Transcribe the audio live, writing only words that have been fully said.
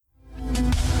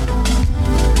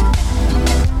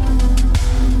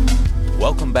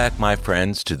Welcome back, my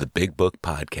friends, to the Big Book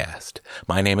Podcast.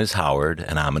 My name is Howard,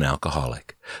 and I'm an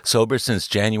alcoholic. Sober since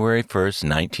January 1st,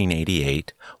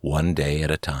 1988, one day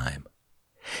at a time.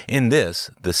 In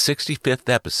this, the 65th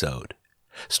episode,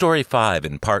 Story 5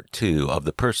 in Part 2 of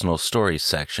the Personal Stories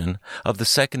section of the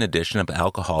second edition of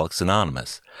Alcoholics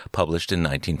Anonymous, published in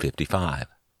 1955.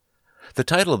 The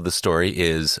title of the story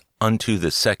is Unto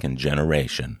the Second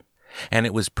Generation, and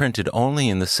it was printed only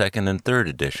in the second and third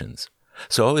editions.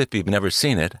 So if you've never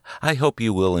seen it, I hope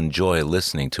you will enjoy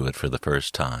listening to it for the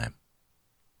first time.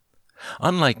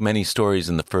 Unlike many stories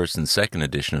in the first and second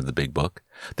edition of the Big Book,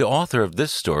 the author of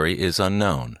this story is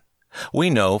unknown. We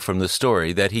know from the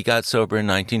story that he got sober in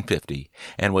 1950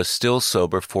 and was still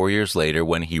sober 4 years later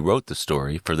when he wrote the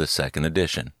story for the second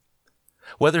edition.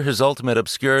 Whether his ultimate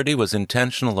obscurity was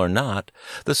intentional or not,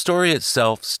 the story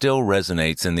itself still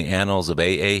resonates in the annals of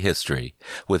AA history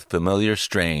with familiar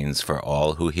strains for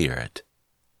all who hear it.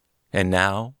 And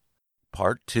now,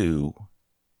 Part 2,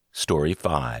 Story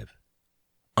 5,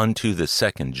 Unto the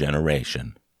Second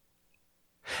Generation.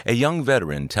 A young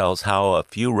veteran tells how a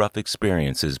few rough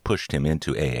experiences pushed him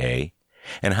into AA,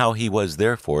 and how he was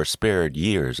therefore spared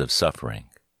years of suffering.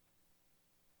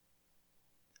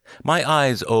 My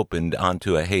eyes opened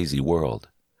onto a hazy world.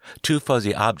 Two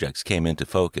fuzzy objects came into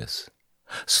focus.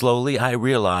 Slowly I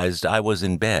realized I was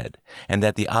in bed, and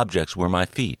that the objects were my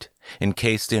feet,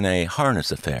 encased in a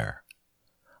harness affair.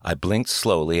 I blinked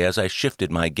slowly as I shifted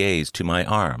my gaze to my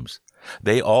arms.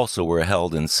 They also were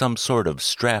held in some sort of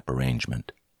strap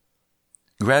arrangement.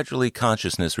 Gradually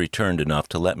consciousness returned enough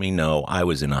to let me know I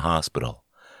was in a hospital.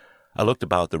 I looked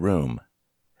about the room.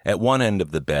 At one end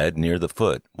of the bed, near the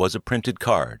foot, was a printed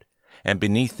card, and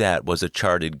beneath that was a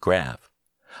charted graph.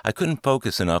 I couldn't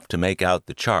focus enough to make out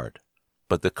the chart,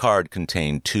 but the card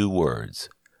contained 2 words,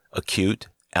 acute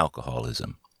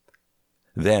alcoholism.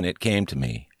 Then it came to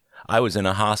me. I was in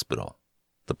a hospital.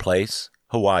 The place,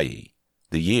 Hawaii.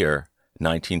 The year,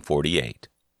 1948.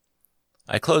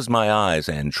 I closed my eyes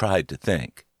and tried to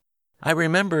think. I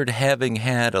remembered having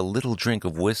had a little drink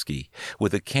of whiskey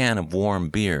with a can of warm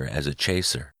beer as a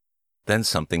chaser. Then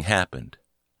something happened.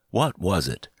 What was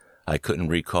it? I couldn't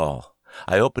recall.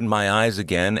 I opened my eyes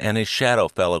again, and a shadow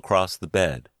fell across the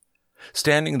bed.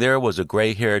 Standing there was a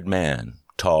gray-haired man,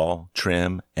 tall,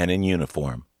 trim, and in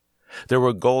uniform. There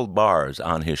were gold bars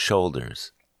on his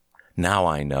shoulders. Now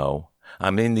I know.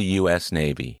 I'm in the U.S.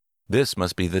 Navy. This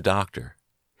must be the doctor.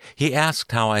 He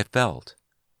asked how I felt.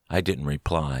 I didn't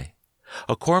reply.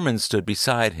 A corpsman stood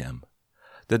beside him.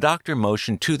 The doctor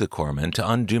motioned to the corpsman to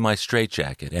undo my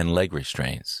straitjacket and leg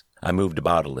restraints. I moved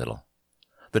about a little.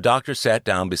 The doctor sat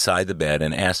down beside the bed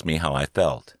and asked me how I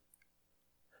felt.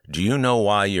 "Do you know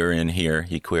why you're in here?"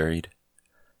 he queried.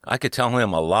 I could tell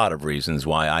him a lot of reasons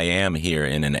why I am here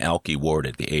in an alky ward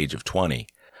at the age of 20.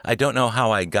 I don't know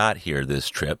how I got here this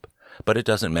trip, but it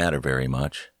doesn't matter very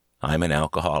much. I'm an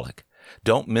alcoholic.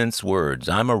 Don't mince words.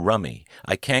 I'm a rummy.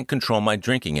 I can't control my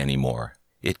drinking anymore.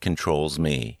 It controls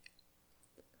me.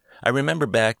 I remember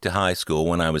back to high school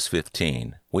when I was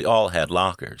 15. We all had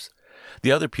lockers.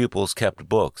 The other pupils kept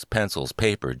books, pencils,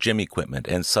 paper, gym equipment,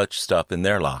 and such stuff in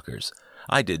their lockers.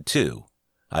 I did too.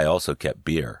 I also kept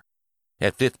beer.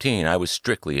 At 15, I was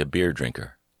strictly a beer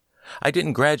drinker. I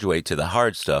didn't graduate to the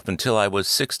hard stuff until I was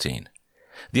 16.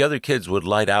 The other kids would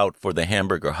light out for the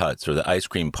hamburger huts or the ice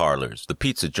cream parlors, the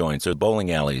pizza joints or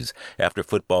bowling alleys after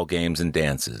football games and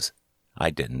dances. I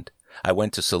didn't. I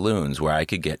went to saloons where I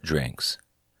could get drinks.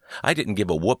 I didn't give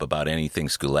a whoop about anything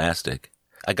scholastic.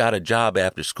 I got a job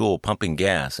after school pumping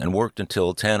gas and worked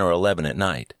until 10 or 11 at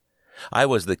night. I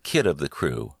was the kid of the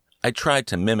crew. I tried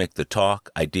to mimic the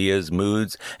talk, ideas,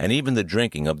 moods, and even the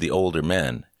drinking of the older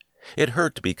men. It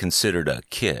hurt to be considered a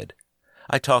kid.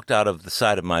 I talked out of the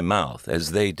side of my mouth,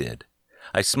 as they did.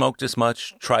 I smoked as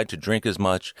much, tried to drink as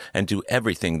much, and do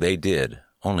everything they did,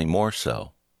 only more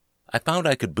so. I found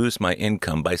I could boost my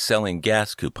income by selling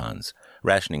gas coupons.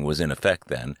 Rationing was in effect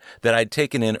then, that I'd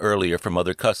taken in earlier from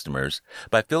other customers,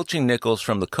 by filching nickels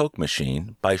from the Coke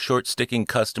machine, by short-sticking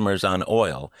customers on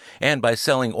oil, and by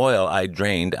selling oil I'd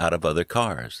drained out of other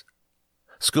cars.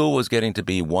 School was getting to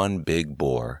be one big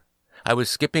bore. I was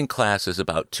skipping classes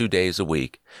about 2 days a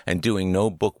week, and doing no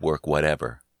bookwork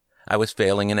whatever. I was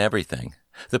failing in everything.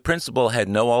 The principal had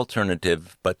no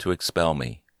alternative but to expel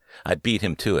me. I beat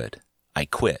him to it. I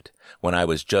quit when I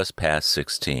was just past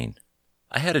 16.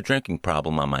 I had a drinking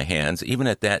problem on my hands even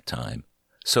at that time.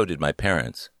 So did my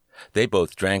parents. They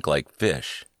both drank like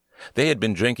fish. They had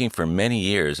been drinking for many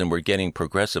years and were getting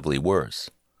progressively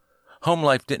worse. Home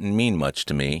life didn't mean much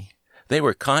to me. They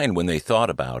were kind when they thought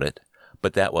about it,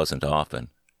 but that wasn't often.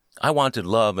 I wanted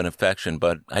love and affection,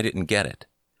 but I didn't get it.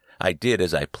 I did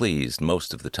as I pleased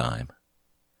most of the time.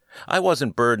 I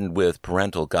wasn't burdened with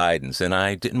parental guidance, and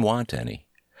I didn't want any.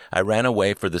 I ran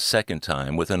away for the second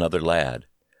time with another lad.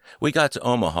 We got to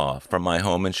Omaha from my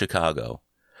home in Chicago.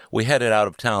 We headed out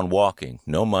of town walking,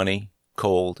 no money,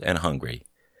 cold, and hungry.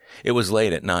 It was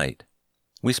late at night.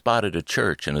 We spotted a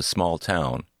church in a small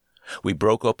town. We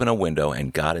broke open a window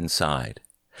and got inside.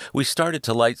 We started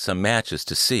to light some matches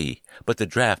to see, but the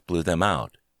draft blew them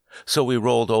out. So we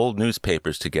rolled old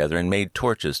newspapers together and made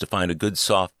torches to find a good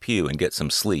soft pew and get some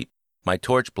sleep. My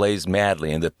torch blazed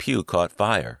madly and the pew caught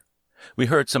fire. We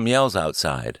heard some yells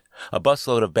outside. A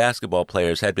busload of basketball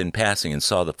players had been passing and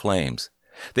saw the flames.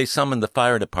 They summoned the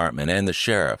fire department and the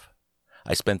sheriff.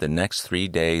 I spent the next 3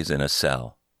 days in a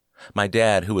cell. My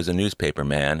dad, who was a newspaper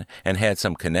man and had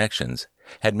some connections,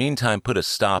 had meantime put a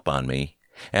stop on me,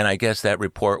 and I guess that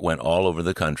report went all over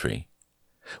the country.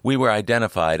 We were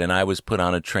identified, and I was put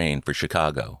on a train for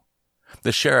Chicago.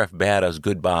 The sheriff bade us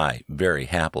goodbye very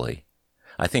happily.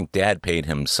 I think Dad paid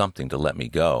him something to let me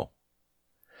go.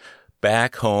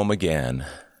 Back home again.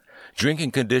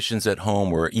 Drinking conditions at home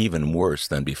were even worse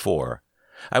than before.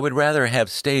 I would rather have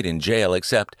stayed in jail,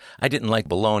 except I didn't like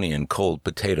bologna and cold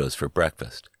potatoes for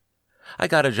breakfast. I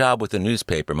got a job with the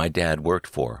newspaper my dad worked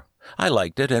for. I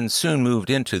liked it and soon moved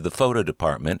into the photo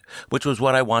department, which was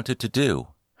what I wanted to do.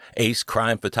 Ace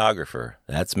crime photographer,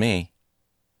 that's me.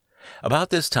 About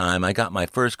this time, I got my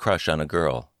first crush on a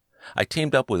girl. I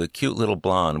teamed up with a cute little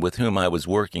blonde with whom I was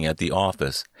working at the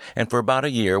office, and for about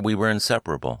a year we were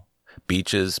inseparable.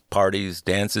 Beaches, parties,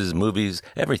 dances, movies,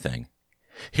 everything.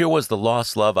 Here was the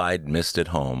lost love I'd missed at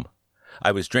home.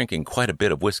 I was drinking quite a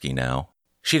bit of whiskey now.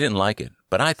 She didn't like it,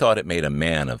 but I thought it made a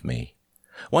man of me.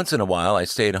 Once in a while I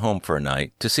stayed home for a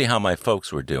night to see how my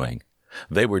folks were doing.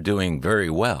 They were doing very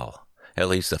well, at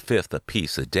least a fifth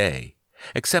apiece a day,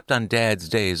 except on Dad's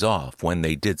days off when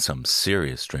they did some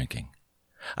serious drinking.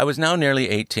 I was now nearly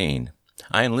 18.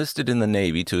 I enlisted in the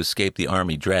Navy to escape the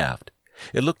Army draft.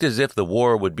 It looked as if the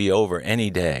war would be over any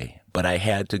day, but I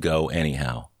had to go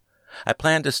anyhow. I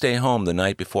planned to stay home the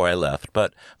night before I left,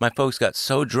 but my folks got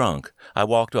so drunk, I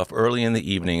walked off early in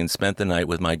the evening and spent the night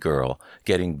with my girl,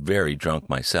 getting very drunk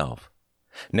myself.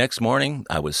 Next morning,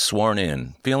 I was sworn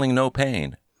in, feeling no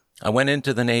pain. I went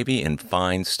into the Navy in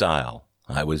fine style.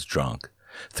 I was drunk.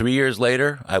 3 years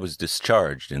later, I was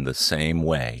discharged in the same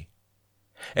way.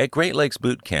 At Great Lakes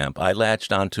Boot Camp, I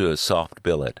latched onto a soft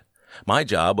billet. My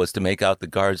job was to make out the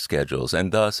guard schedules,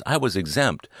 and thus I was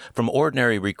exempt from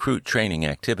ordinary recruit training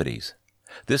activities.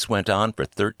 This went on for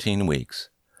 13 weeks,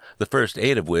 the first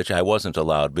 8 of which I wasn't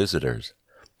allowed visitors.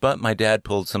 But my dad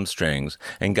pulled some strings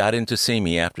and got in to see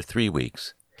me after 3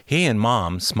 weeks. He and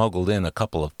Mom smuggled in a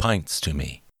couple of pints to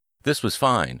me. This was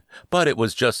fine, but it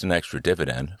was just an extra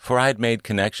dividend, for I had made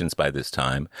connections by this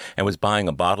time and was buying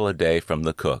a bottle a day from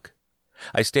the cook.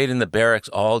 I stayed in the barracks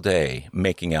all day,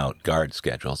 making out guard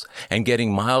schedules, and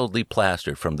getting mildly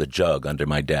plastered from the jug under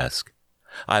my desk.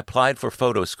 I applied for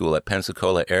photo school at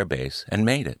Pensacola Air Base and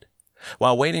made it.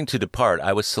 While waiting to depart,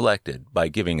 I was selected, by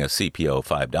giving a CPO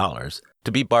 $5,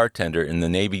 to be bartender in the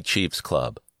Navy Chiefs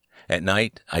Club. At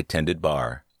night, I tended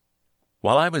bar.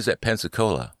 While I was at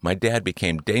Pensacola, my dad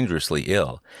became dangerously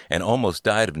ill and almost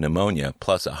died of pneumonia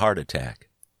plus a heart attack.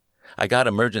 I got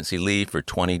emergency leave for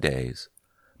 20 days.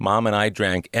 Mom and I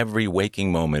drank every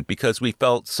waking moment because we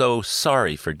felt so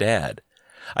sorry for Dad.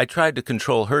 I tried to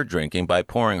control her drinking by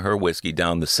pouring her whiskey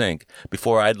down the sink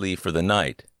before I'd leave for the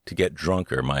night, to get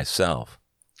drunker myself.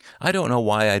 I don't know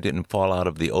why I didn't fall out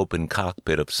of the open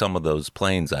cockpit of some of those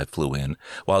planes I flew in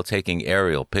while taking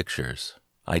aerial pictures.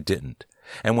 I didn't.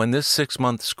 And when this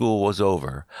 6-month school was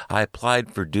over, I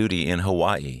applied for duty in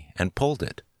Hawaii and pulled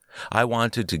it. I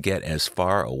wanted to get as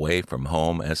far away from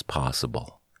home as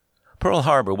possible. Pearl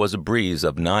Harbor was a breeze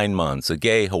of 9 months, a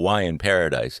gay Hawaiian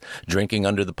paradise, drinking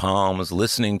under the palms,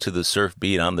 listening to the surf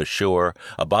beat on the shore,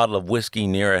 a bottle of whiskey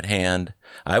near at hand.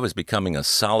 I was becoming a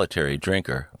solitary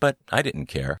drinker, but I didn't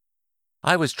care.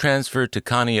 I was transferred to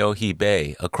Kaneohe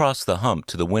Bay, across the hump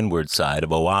to the windward side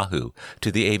of Oahu,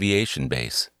 to the aviation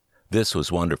base. This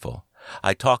was wonderful.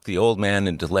 I talked the old man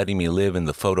into letting me live in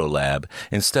the photo lab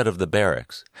instead of the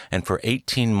barracks, and for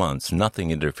 18 months nothing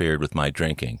interfered with my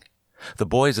drinking. The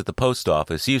boys at the post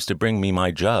office used to bring me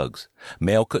my jugs.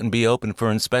 Mail couldn't be opened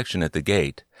for inspection at the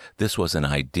gate. This was an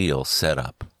ideal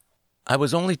setup. I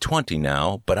was only 20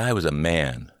 now, but I was a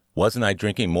man. Wasn't I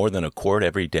drinking more than a quart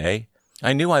every day?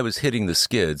 I knew I was hitting the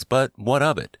skids, but what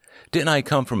of it? Didn't I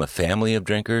come from a family of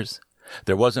drinkers?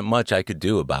 There wasn't much I could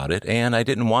do about it, and I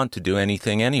didn't want to do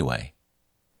anything anyway.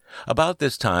 About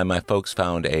this time, my folks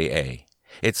found AA.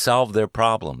 It solved their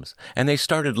problems, and they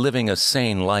started living a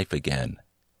sane life again.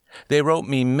 They wrote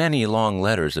me many long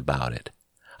letters about it.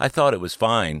 I thought it was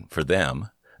fine for them.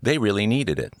 They really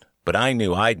needed it, but I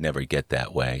knew I'd never get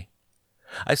that way.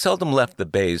 I seldom left the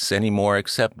base anymore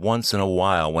except once in a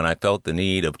while when I felt the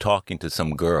need of talking to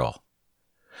some girl.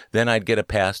 Then I'd get a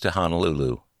pass to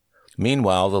Honolulu.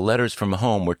 Meanwhile, the letters from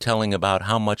home were telling about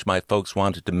how much my folks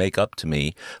wanted to make up to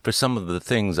me for some of the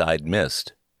things I'd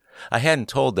missed. I hadn't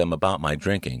told them about my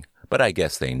drinking, but I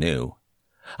guess they knew.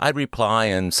 I'd reply,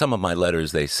 and some of my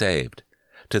letters they saved.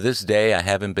 To this day, I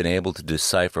haven't been able to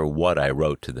decipher what I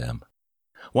wrote to them.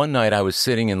 One night I was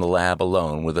sitting in the lab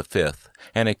alone with a fifth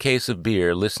and a case of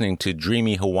beer listening to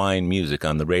dreamy Hawaiian music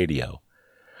on the radio.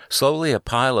 Slowly a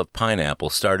pile of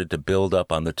pineapples started to build up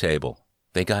on the table.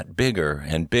 They got bigger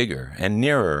and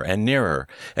nearer,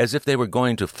 as if they were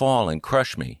going to fall and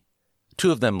crush me.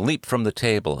 Two of them leaped from the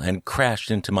table and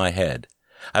crashed into my head.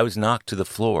 I was knocked to the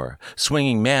floor,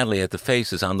 swinging madly at the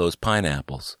faces on those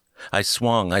pineapples. I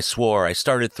swung, I swore, I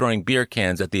started throwing beer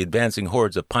cans at the advancing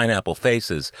hordes of pineapple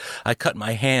faces. I cut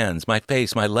my hands, my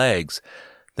face, my legs.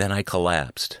 Then I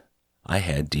collapsed. I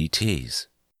had DTs.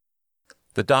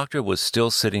 The doctor was still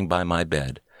sitting by my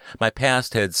bed. My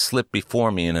past had slipped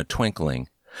before me in a twinkling.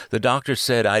 The doctor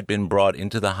said I'd been brought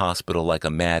into the hospital like a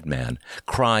madman,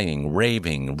 crying,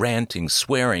 raving, ranting,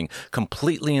 swearing,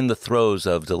 completely in the throes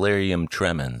of delirium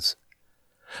tremens.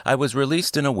 I was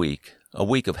released in a week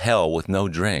of hell with no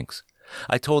drinks.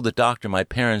 I told the doctor my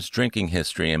parents' drinking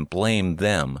history and blamed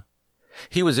them.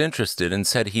 He was interested and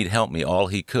said he'd help me all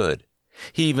he could.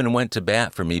 He even went to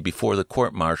bat for me before the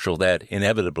court-martial that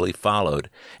inevitably followed,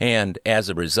 and, as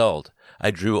a result,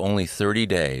 I drew only 30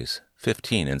 days,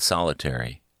 15 in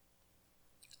solitary.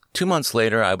 2 months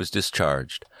later, I was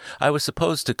discharged. I was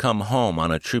supposed to come home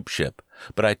on a troop ship,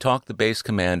 but I talked the base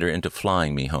commander into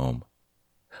flying me home.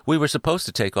 We were supposed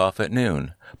to take off at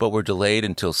noon, but were delayed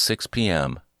until 6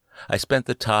 p.m. I spent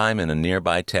the time in a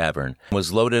nearby tavern,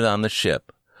 was loaded on the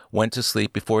ship, went to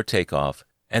sleep before takeoff,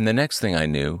 and the next thing I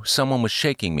knew, someone was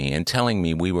shaking me and telling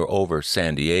me we were over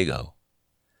San Diego.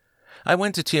 I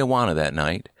went to Tijuana that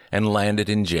night and landed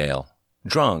in jail.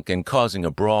 Drunk and causing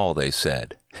a brawl, they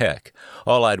said. Heck,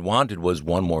 all I'd wanted was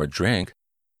one more drink.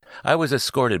 I was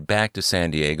escorted back to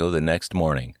San Diego the next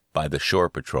morning by the shore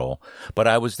patrol, but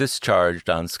I was discharged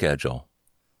on schedule.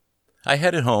 I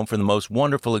headed home for the most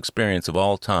wonderful experience of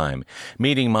all time,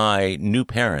 meeting my new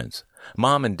parents.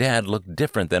 Mom and Dad looked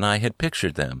different than I had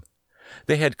pictured them.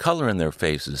 They had color in their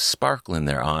faces, sparkle in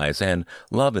their eyes, and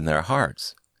love in their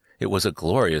hearts. It was a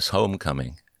glorious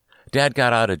homecoming. Dad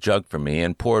got out a jug for me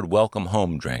and poured welcome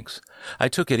home drinks. I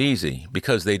took it easy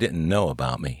because they didn't know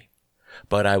about me.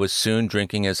 But I was soon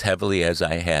drinking as heavily as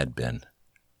I had been.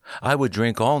 I would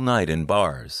drink all night in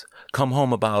bars, come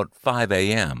home about 5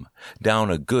 a.m.,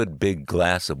 down a good big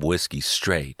glass of whiskey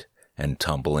straight, and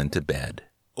tumble into bed.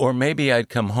 Or maybe I'd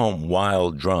come home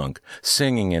wild drunk,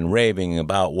 singing and raving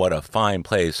about what a fine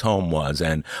place home was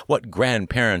and what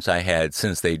grandparents I had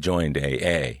since they joined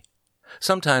AA.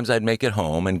 Sometimes I'd make it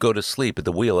home and go to sleep at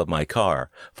the wheel of my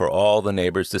car for all the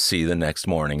neighbors to see the next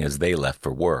morning as they left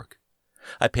for work.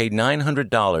 I paid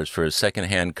 $900 for a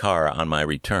second-hand car on my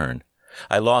return.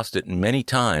 I lost it many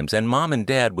times, and Mom and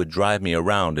Dad would drive me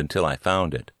around until I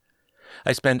found it.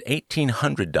 I spent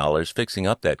 $1,800 fixing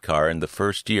up that car in the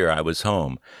first year I was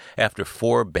home, after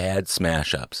 4 bad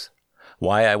smash-ups.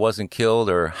 Why I wasn't killed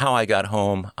or how I got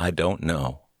home, I don't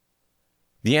know.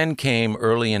 The end came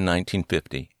early in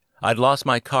 1950. I'd lost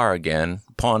my car again,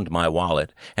 pawned my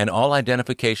wallet, and all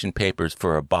identification papers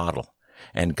for a bottle,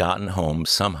 and gotten home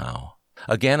somehow.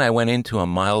 Again I went into a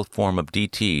mild form of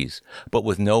DTs, but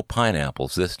with no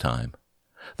pineapples this time.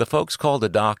 The folks called a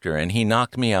doctor, and he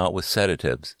knocked me out with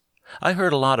sedatives. I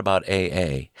heard a lot about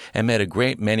AA, and met a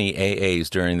great many AAs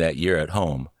during that year at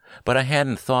home, but I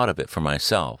hadn't thought of it for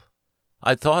myself.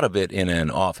 I'd thought of it in an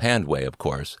offhand way, of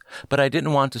course, but I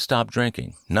didn't want to stop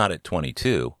drinking, not at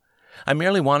 22. I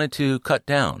merely wanted to cut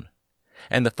down.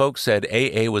 And the folks said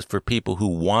AA was for people who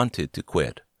wanted to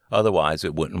quit, otherwise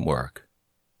it wouldn't work.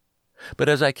 But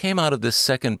as I came out of this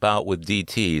second bout with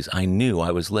DTs, I knew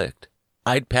I was licked.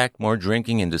 I'd packed more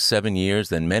drinking into 7 years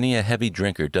than many a heavy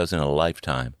drinker does in a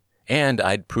lifetime, and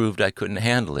I'd proved I couldn't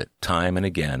handle it time and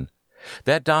again.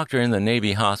 That doctor in the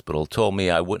Navy hospital told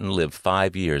me I wouldn't live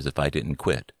 5 years if I didn't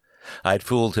quit. I'd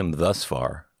fooled him thus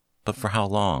far, but for how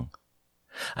long?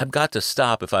 I've got to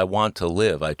stop if I want to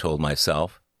live, I told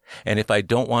myself, and if I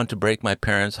don't want to break my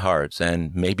parents' hearts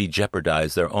and maybe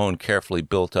jeopardize their own carefully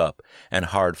built up and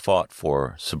hard-fought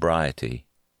for sobriety.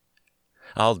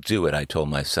 I'll do it, I told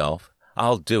myself.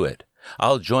 I'll do it.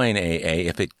 I'll join AA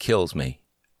if it kills me.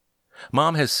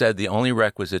 Mom has said the only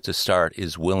requisite to start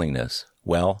is willingness.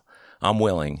 Well, I'm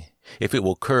willing. if it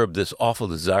will curb this awful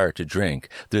desire to drink,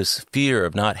 this fear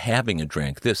of not having a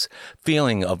drink, this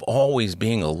feeling of always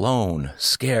being alone,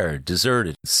 scared,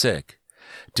 deserted, sick.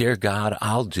 Dear God,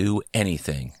 I'll do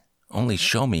anything. Only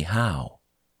show me how.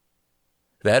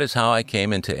 That is how I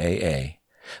came into AA.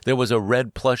 There was a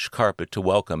red plush carpet to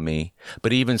welcome me,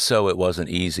 but even so it wasn't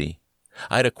easy.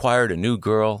 I'd acquired a new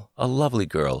girl, a lovely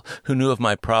girl, who knew of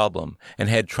my problem and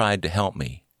had tried to help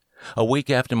me. A week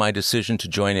after my decision to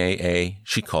join AA,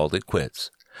 she called it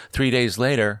quits. 3 days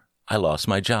later, I lost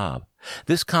my job.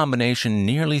 This combination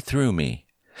nearly threw me.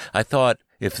 I thought,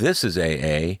 if this is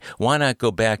AA, why not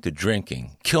go back to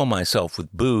drinking, kill myself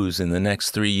with booze in the next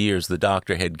 3 years the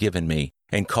doctor had given me,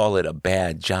 and call it a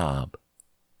bad job?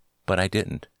 But I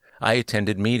didn't. I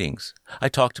attended meetings. I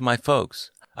talked to my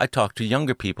folks. I talked to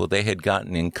younger people they had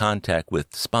gotten in contact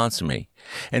with to sponsor me,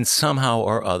 and somehow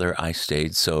or other I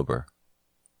stayed sober.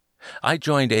 I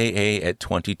joined AA at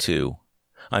 22.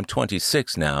 I'm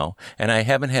 26 now, and I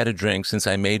haven't had a drink since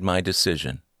I made my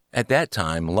decision. At that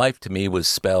time, life to me was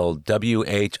spelled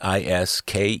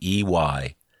WHISKEY.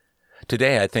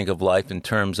 Today I think of life in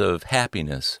terms of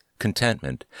happiness,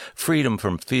 contentment, freedom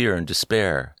from fear and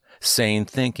despair, sane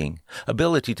thinking,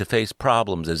 ability to face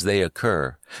problems as they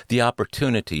occur, the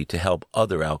opportunity to help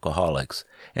other alcoholics,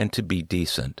 and to be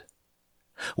decent.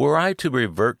 Were I to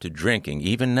revert to drinking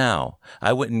even now,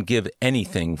 I wouldn't give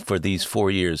anything for these 4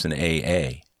 years in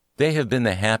AA. They have been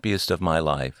the happiest of my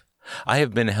life. I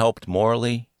have been helped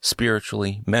morally,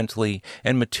 spiritually, mentally,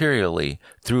 and materially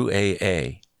through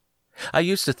AA. I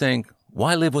used to think,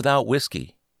 why live without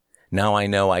whiskey? Now I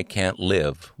know I can't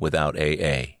live without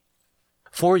AA.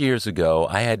 4 years ago,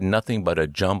 I had nothing but a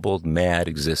jumbled, mad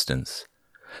existence.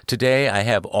 Today, I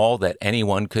have all that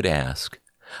anyone could ask.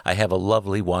 I have a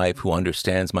lovely wife who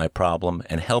understands my problem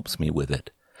and helps me with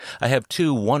it. I have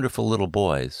 2 wonderful little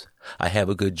boys. I have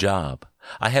a good job.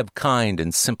 I have kind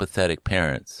and sympathetic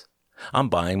parents. I'm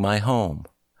buying my home.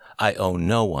 I owe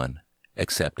no one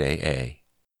except AA.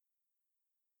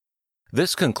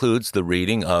 This concludes the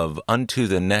reading of Unto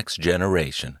the Next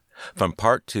Generation, from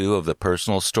Part 2 of the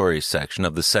Personal Stories section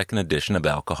of the 2nd edition of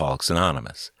Alcoholics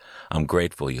Anonymous. I'm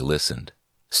grateful you listened.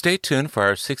 Stay tuned for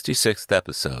our 66th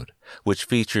episode, which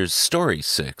features Story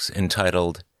 6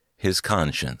 entitled His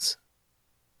Conscience.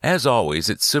 As always,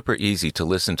 it's super easy to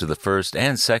listen to the 1st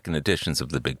and 2nd editions of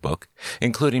the Big Book,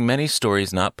 including many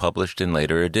stories not published in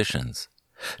later editions.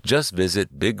 Just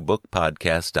visit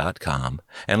bigbookpodcast.com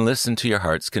and listen to your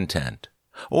heart's content.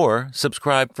 Or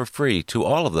subscribe for free to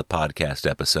all of the podcast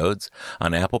episodes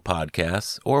on Apple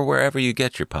Podcasts or wherever you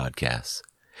get your podcasts.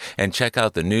 And check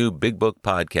out the new Big Book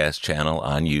Podcast channel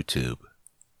on YouTube.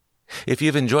 If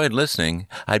you've enjoyed listening,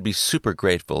 I'd be super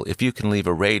grateful if you can leave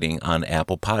a rating on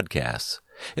Apple Podcasts.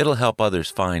 It'll help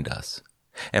others find us.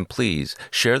 And please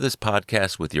share this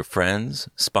podcast with your friends,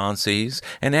 sponsees,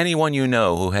 and anyone you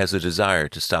know who has a desire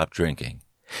to stop drinking.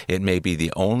 It may be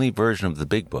the only version of the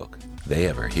Big Book they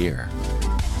ever hear.